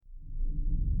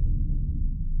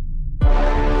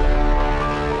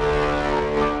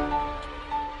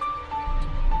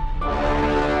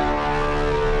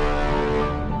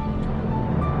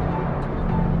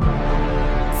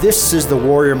This is the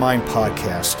Warrior Mind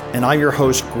Podcast, and I'm your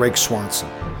host, Greg Swanson,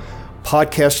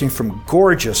 podcasting from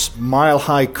gorgeous Mile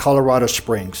High, Colorado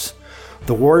Springs.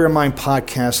 The Warrior Mind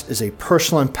Podcast is a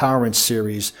personal empowerment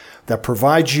series that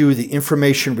provides you the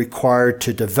information required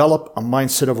to develop a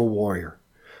mindset of a warrior,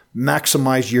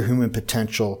 maximize your human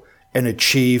potential, and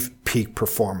achieve peak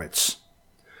performance.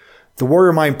 The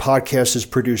Warrior Mind Podcast is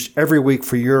produced every week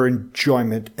for your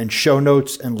enjoyment, and show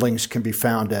notes and links can be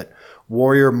found at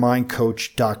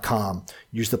warriormindcoach.com.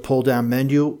 Use the pull-down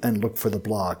menu and look for the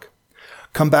blog.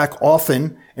 Come back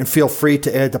often and feel free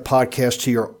to add the podcast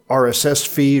to your RSS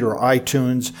feed or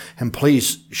iTunes, and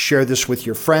please share this with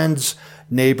your friends,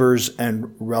 neighbors,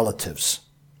 and relatives.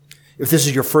 If this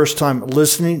is your first time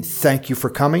listening, thank you for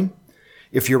coming.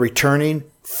 If you're returning,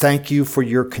 thank you for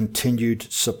your continued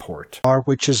support.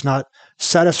 Which is not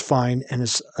satisfying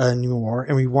anymore,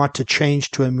 and we want to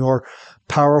change to a more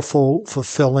powerful,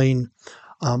 fulfilling,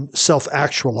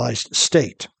 self-actualized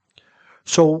state.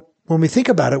 So when we think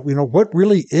about it, what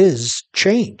really is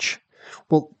change?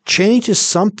 Well, change is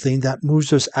something that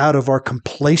moves us out of our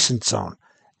complacent zone.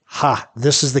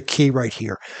 This is the key right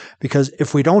here. Because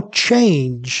if we don't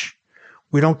change,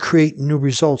 we don't create new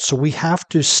results. So we have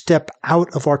to step out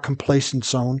of our complacent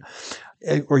zone,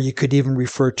 or you could even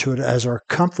refer to it as our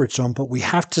comfort zone, but we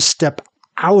have to step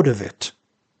out of it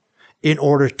in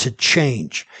order to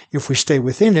change. If we stay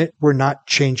within it, we're not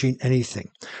changing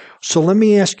anything. So let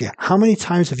me ask you, how many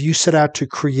times have you set out to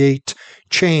create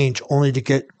change only to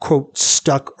get, quote,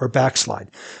 stuck or backslide?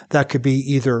 That could be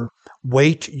either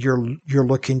weight, you're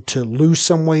looking to lose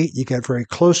some weight, you get very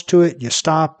close to it, you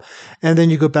stop, and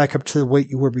then you go back up to the weight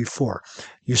you were before.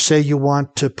 You say you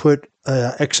want to put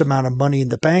X amount of money in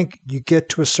the bank, you get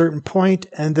to a certain point,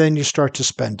 and then you start to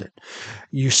spend it.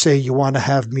 You say you want to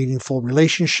have meaningful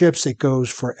relationships, it goes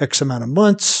for X amount of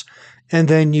months, and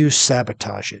then you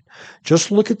sabotage it.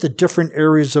 Just look at the different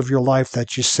areas of your life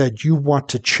that you said you want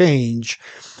to change,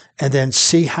 and then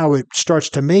see how it starts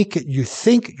to make it. You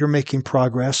think you're making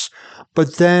progress,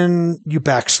 but then you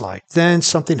backslide. Then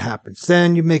something happens.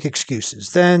 Then you make excuses.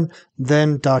 Then ...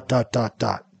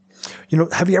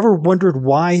 Have you ever wondered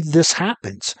why this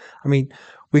happens? I mean,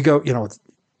 we go,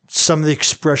 some of the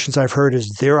expressions I've heard is,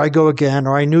 there I go again,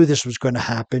 or I knew this was going to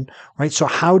happen, right? So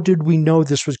how did we know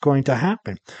this was going to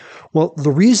happen? Well,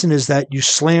 the reason is that you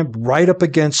slammed right up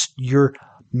against your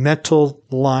mental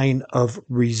line of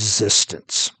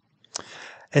resistance.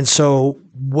 And so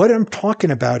what I'm talking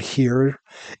about here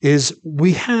is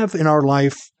we have in our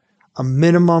life a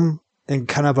minimum and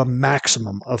kind of a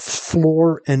maximum, a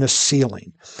floor and a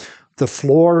ceiling. The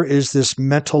floor is this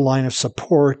mental line of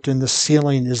support, and the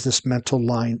ceiling is this mental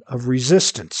line of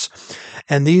resistance.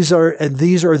 And these are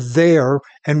there,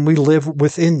 and we live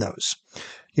within those.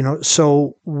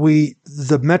 So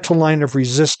the mental line of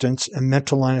resistance and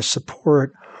mental line of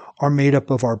support are made up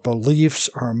of our beliefs,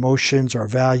 our emotions, our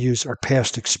values, our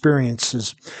past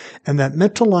experiences. And that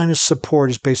mental line of support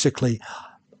is basically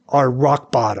our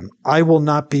rock bottom. I will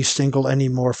not be single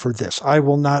anymore for this. I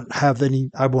will not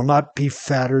be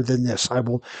fatter than this.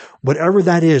 Whatever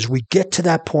that is, we get to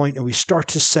that point and we start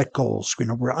to set goals.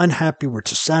 We're unhappy, we're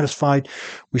dissatisfied.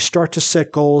 We start to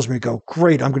set goals and we go,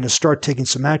 great, I'm going to start taking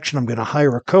some action. I'm going to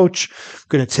hire a coach. I'm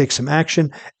going to take some action,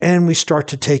 and we start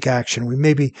to take action. We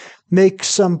maybe make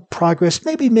some progress,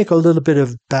 maybe make a little bit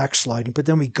of backsliding, but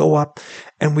then we go up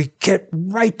and we get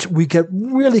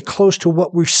really close to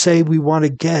what we say we want to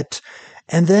get.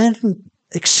 And then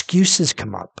excuses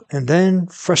come up, and then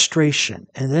frustration,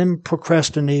 and then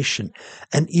procrastination,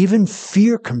 and even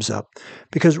fear comes up,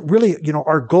 because really,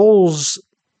 our goals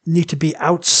need to be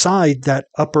outside that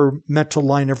upper mental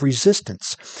line of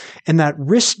resistance. And that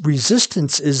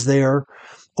resistance is there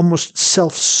almost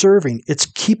self-serving. It's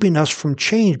keeping us from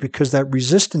change, because that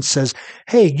resistance says,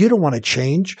 hey, you don't want to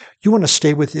change. You want to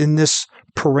stay within this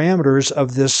parameters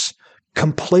of this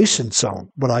complacent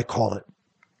zone, what I call it.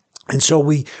 And so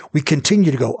we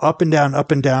continue to go up and down,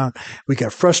 up and down. We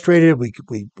get frustrated. We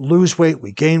lose weight.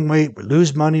 We gain weight. We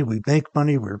lose money. We make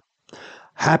money. We're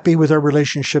happy with our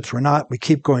relationships. We're not. We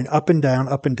keep going up and down,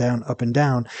 up and down, up and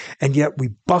down. And yet we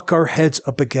buck our heads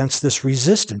up against this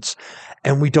resistance,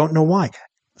 and we don't know why.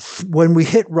 When we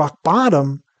hit rock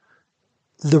bottom,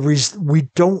 we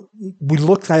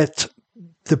look at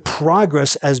the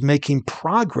progress as making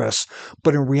progress,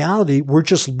 but in reality, we're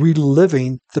just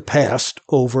reliving the past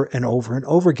over and over and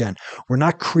over again. We're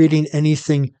not creating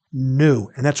anything new.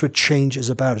 And that's what change is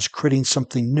about, is creating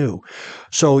something new.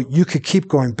 So you could keep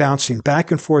going, bouncing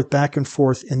back and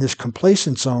forth in this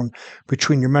complacent zone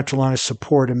between your mental line of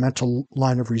support and mental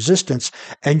line of resistance,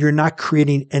 and you're not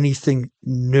creating anything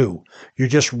new. You're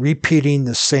just repeating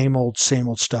the same old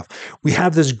stuff. We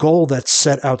have this goal that's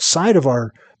set outside of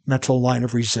our mental line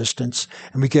of resistance,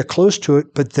 and we get close to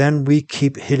it, but then we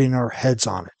keep hitting our heads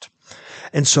on it.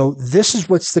 And so this is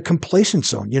what's the complacent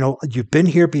zone. You've been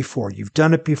here before. You've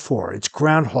done it before. It's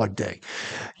Groundhog Day.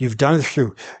 You've done it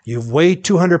through. You've weighed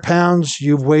 200 pounds.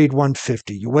 You've weighed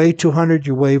 150. You weighed 200.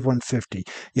 You weighed 150.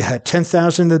 You had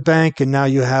 10,000 in the bank, and now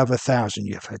you have 1,000.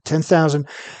 You've had 10,000.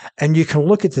 And you can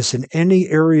look at this in any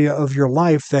area of your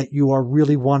life that you are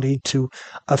really wanting to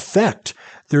affect.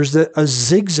 There's a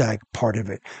zigzag part of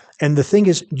it. And the thing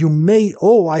is,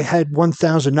 I had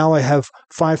 1,000, now I have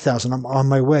 5,000, I'm on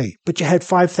my way. But you had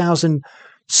 5,000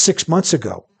 6 months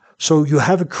ago. So you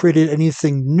haven't created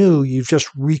anything new, you've just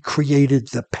recreated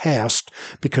the past,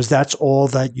 because that's all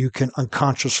that you can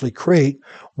unconsciously create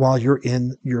while you're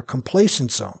in your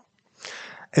complacent zone.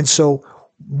 And so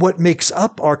what makes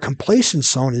up our complacent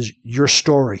zone is your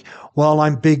story. Well,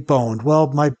 I'm big boned.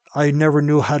 Well, I never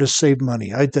knew how to save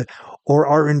money. Or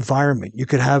our environment. You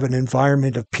could have an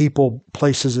environment of people,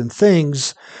 places, and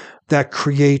things that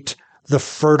create the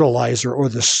fertilizer or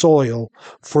the soil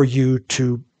for you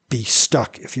to be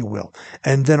stuck, if you will.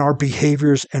 And then our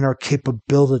behaviors and our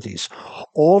capabilities.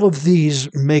 All of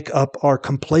these make up our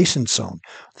complacent zone.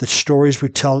 The stories we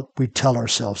tell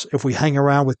ourselves. If we hang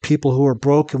around with people who are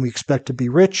broke and we expect to be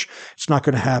rich, it's not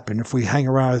going to happen. If we hang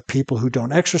around with people who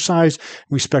don't exercise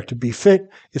and we expect to be fit,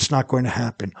 it's not going to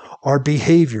happen. Our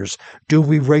behaviors. Do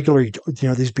we regularly,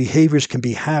 these behaviors can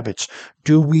be habits.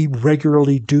 Do we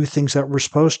regularly do things that we're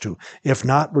supposed to? If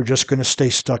not, we're just going to stay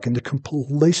stuck in the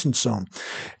complacent zone.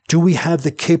 Do we have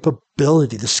the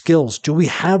capability, the skills? Do we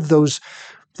have those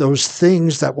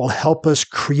things that will help us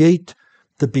create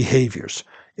the behaviors?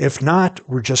 If not,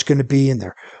 we're just going to be in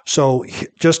there. So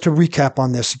just to recap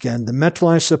on this again, the mental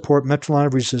line of support, mental line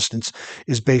of resistance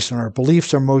is based on our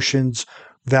beliefs, our emotions,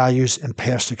 values, and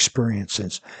past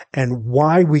experiences. And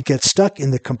why we get stuck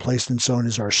in the complacent zone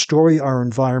is our story, our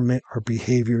environment, our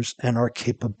behaviors, and our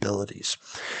capabilities.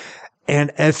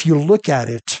 And if you look at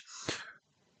it,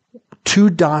 2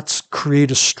 dots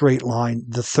create a straight line.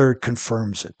 The third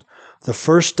confirms it. The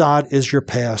first dot is your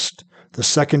past. The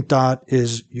second dot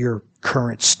is your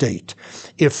current state.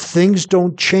 If things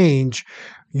don't change,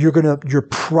 your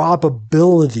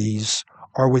probabilities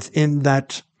are within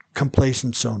that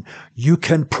complacent zone. You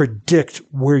can predict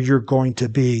where you're going to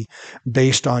be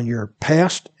based on your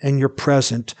past and your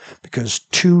present, because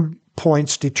 2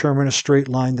 points determine a straight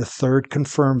line. The third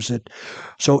confirms it.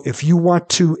 So if you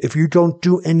don't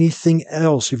do anything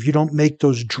else, if you don't make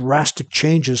those drastic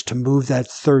changes to move that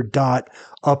third dot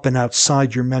up and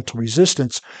outside your mental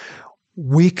resistance,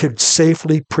 we could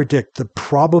safely predict the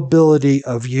probability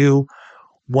of you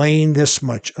weighing this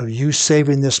much, of you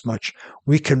saving this much.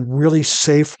 We can really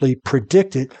safely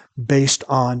predict it based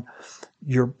on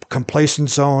your complacent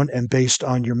zone and based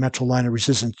on your mental line of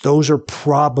resistance. Those are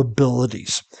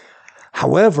probabilities.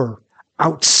 However,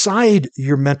 outside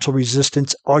your mental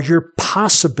resistance are your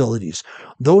possibilities.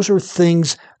 Those are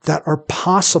things that are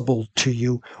possible to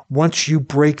you once you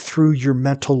break through your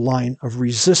mental line of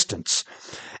resistance.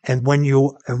 And when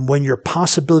your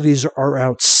possibilities are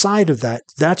outside of that,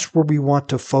 that's where we want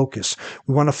to focus.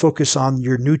 We want to focus on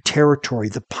your new territory,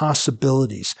 the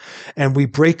possibilities. And we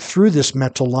break through this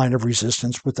mental line of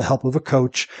resistance with the help of a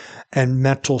coach and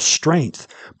mental strength.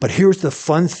 But here's the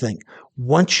fun thing.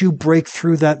 Once you break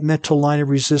through that mental line of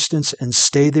resistance and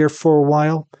stay there for a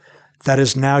while, that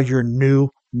is now your new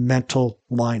mental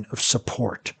line of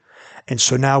support. And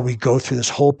so now we go through this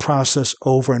whole process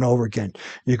over and over again.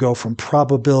 You go from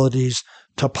probabilities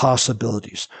to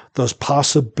possibilities. Those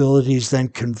possibilities then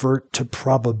convert to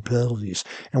probabilities.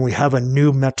 And we have a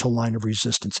new mental line of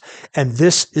resistance. And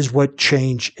this is what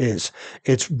change is.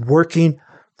 It's working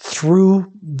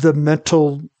through the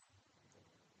mental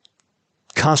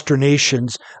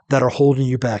consternations that are holding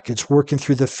you back. It's working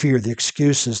through the fear, the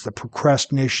excuses, the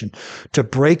procrastination to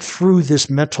break through this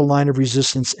mental line of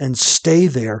resistance and stay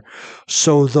there,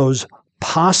 so those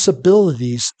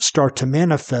possibilities start to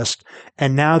manifest,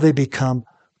 and now they become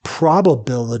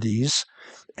probabilities.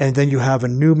 And then you have a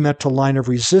new mental line of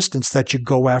resistance that you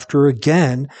go after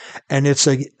again. And it's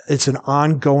an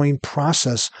ongoing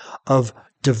process of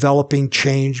developing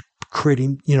change,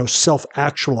 creating,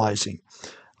 self-actualizing.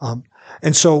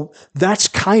 And so that's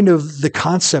kind of the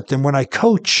concept. And when I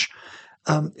coach,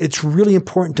 it's really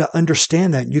important to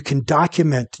understand that. You can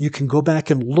document, you can go back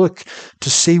and look to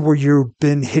see where you've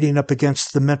been hitting up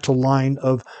against the mental line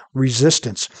of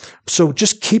resistance. So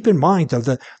just keep in mind, though,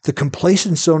 that the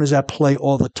complacent zone is at play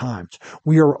all the time.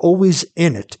 We are always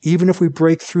in it. Even if we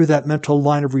break through that mental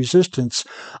line of resistance,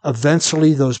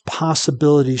 eventually those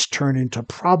possibilities turn into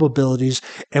probabilities,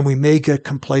 and we may get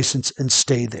complacent and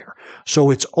stay there.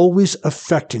 So it's always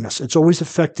affecting us. It's always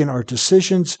affecting our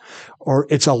decisions, or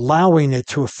it's allowing it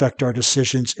to affect our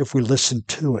decisions if we listen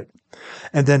to it.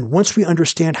 And then once we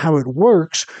understand how it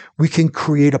works, we can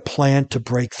create a plan to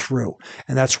break through.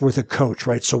 And that's with a coach,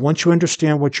 right? So once you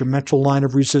understand what your mental line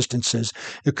of resistance is,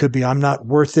 it could be, I'm not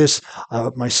worth this,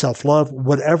 my self-love,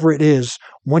 whatever it is.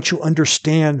 Once you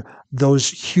understand those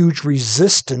huge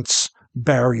resistance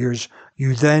barriers,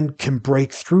 you then can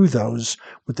break through those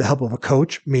with the help of a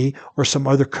coach, me, or some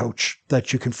other coach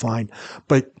that you can find.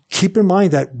 But keep in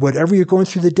mind that whatever you're going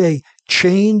through the day,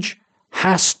 change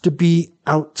has to be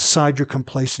outside your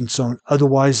complacent zone.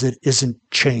 Otherwise, it isn't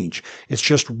change. It's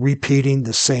just repeating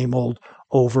the same old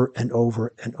over and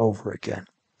over and over again.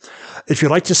 If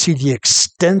you'd like to see the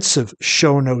extensive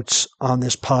show notes on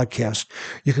this podcast,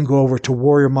 you can go over to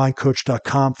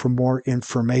warriormindcoach.com for more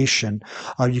information.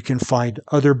 You can find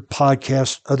other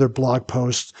podcasts, other blog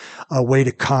posts, a way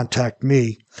to contact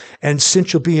me. And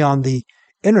since you'll be on the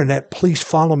internet, please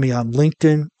follow me on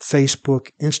LinkedIn,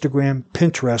 Facebook, Instagram,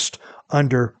 Pinterest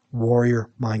under Warrior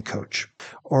Mind Coach.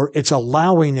 Or it's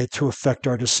allowing it to affect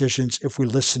our decisions if we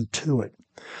listen to it.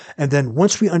 And then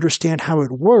once we understand how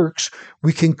it works,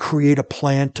 we can create a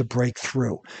plan to break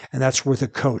through. And that's with a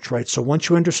coach, right? So once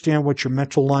you understand what your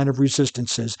mental line of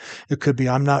resistance is, it could be,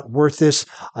 I'm not worth this,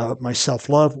 my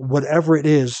self-love, whatever it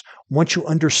is. Once you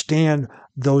understand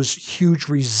those huge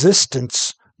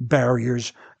resistance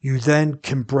barriers, you then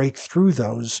can break through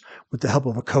those with the help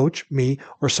of a coach, me,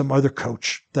 or some other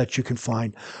coach that you can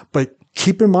find. But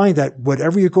keep in mind that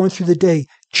whatever you're going through the day,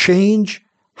 change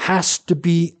has to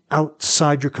be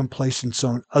outside your complacent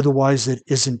zone. Otherwise, it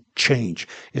isn't change.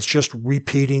 It's just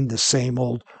repeating the same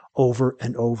old over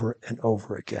and over and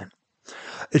over again.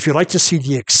 If you'd like to see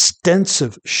the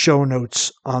extensive show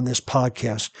notes on this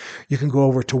podcast, you can go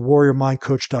over to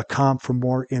warriormindcoach.com for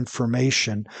more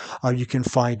information. You can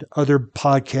find other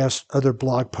podcasts, other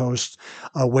blog posts,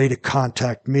 a way to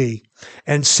contact me.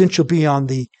 And since you'll be on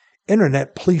the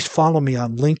internet, please follow me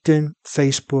on LinkedIn,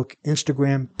 Facebook,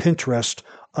 Instagram, Pinterest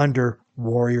under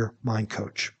Warrior Mind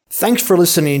Coach. Thanks for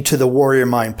listening to the Warrior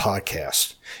Mind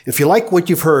Podcast. If you like what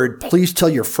you've heard, please tell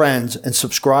your friends and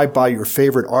subscribe by your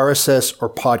favorite RSS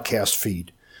or podcast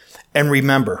feed. And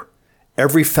remember,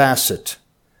 every facet,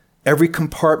 every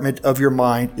compartment of your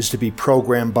mind is to be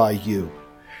programmed by you.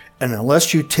 And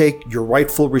unless you take your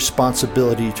rightful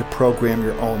responsibility to program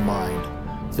your own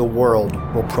mind, the world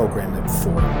will program it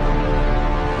for you.